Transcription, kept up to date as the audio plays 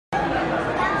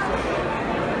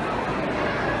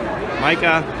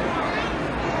Micah.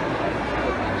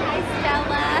 Hi,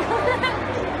 Stella.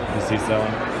 You see Stella?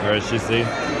 Or does she see?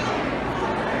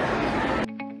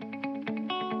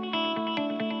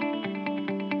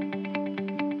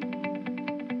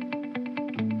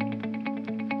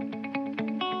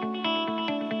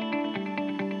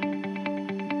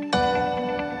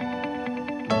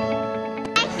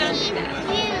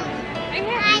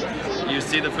 You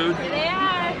see the food? They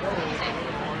are.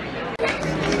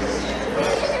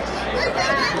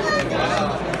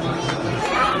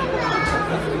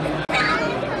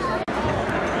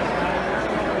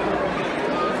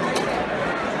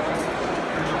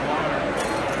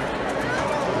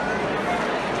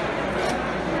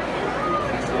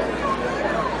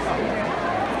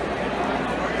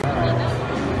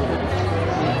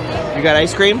 You got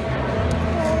ice cream?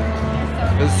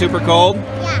 Is it super cold?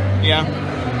 Yeah. Yeah.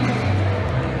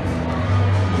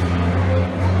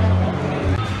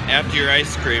 After your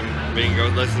ice cream, we can go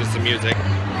listen to some music.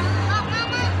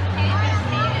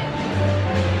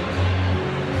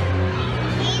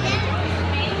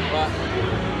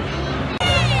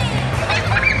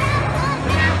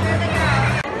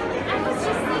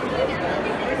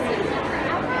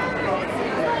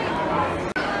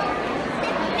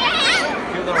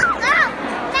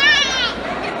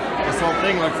 This whole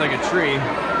thing looks like a tree.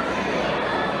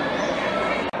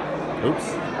 Oops.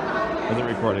 Isn't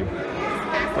recording.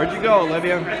 Where'd you go,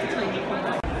 Olivia? Can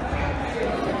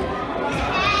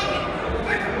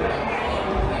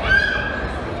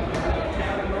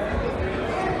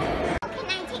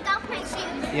I take off my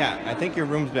shoes? Yeah, I think your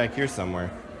room's back here somewhere.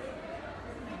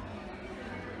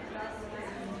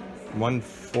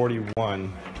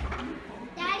 141.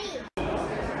 Daddy.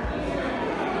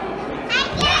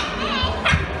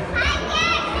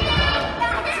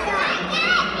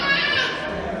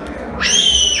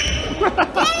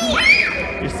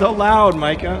 You're so loud,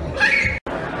 Micah.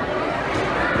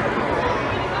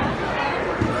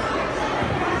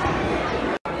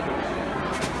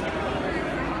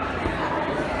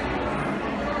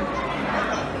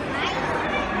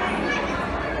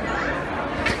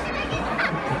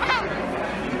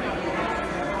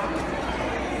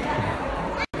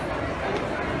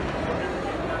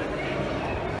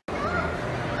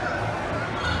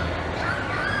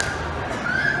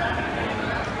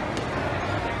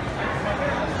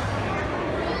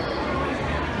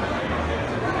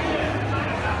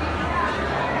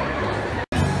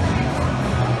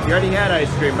 You already had ice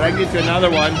cream, but I can get you another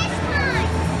one.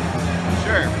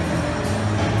 Sure.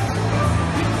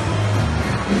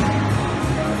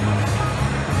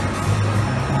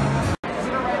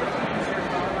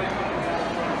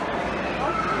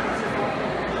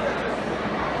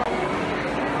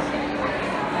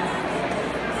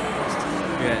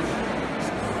 Good.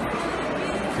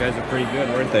 You guys are pretty good,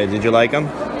 weren't they? Did you like them?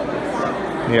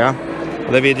 Yeah.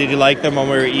 Olivia, did you like them when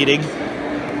we were eating?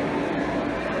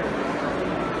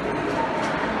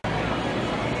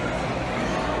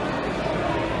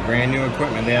 Brand new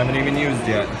equipment they haven't even used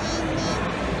yet.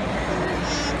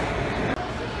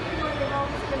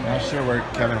 Not sure where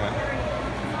Kevin went.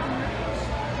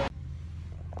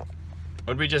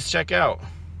 What did we just check out?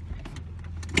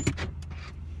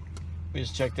 We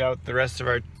just checked out the rest of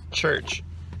our church.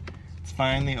 It's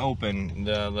finally open.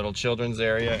 The little children's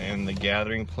area and the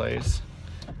gathering place.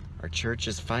 Our church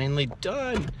is finally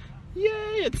done.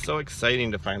 Yay! It's so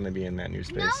exciting to finally be in that new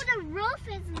space. No, the roof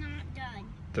is not done.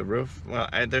 The roof? Well,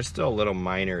 there's still little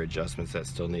minor adjustments that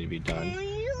still need to be done.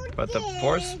 But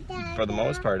for the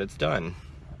most part, it's done.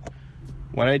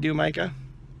 What did I do, Micah?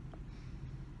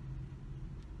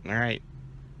 Alright.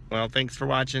 Well, thanks for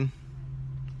watching.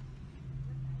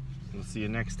 We'll see you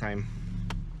next time.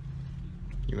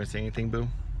 You want to say anything, Boo?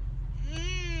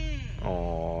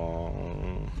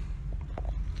 Aww.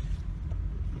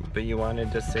 But you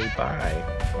wanted to say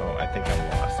bye. Oh, I think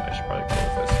I'm lost. I should probably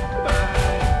close this. Bye.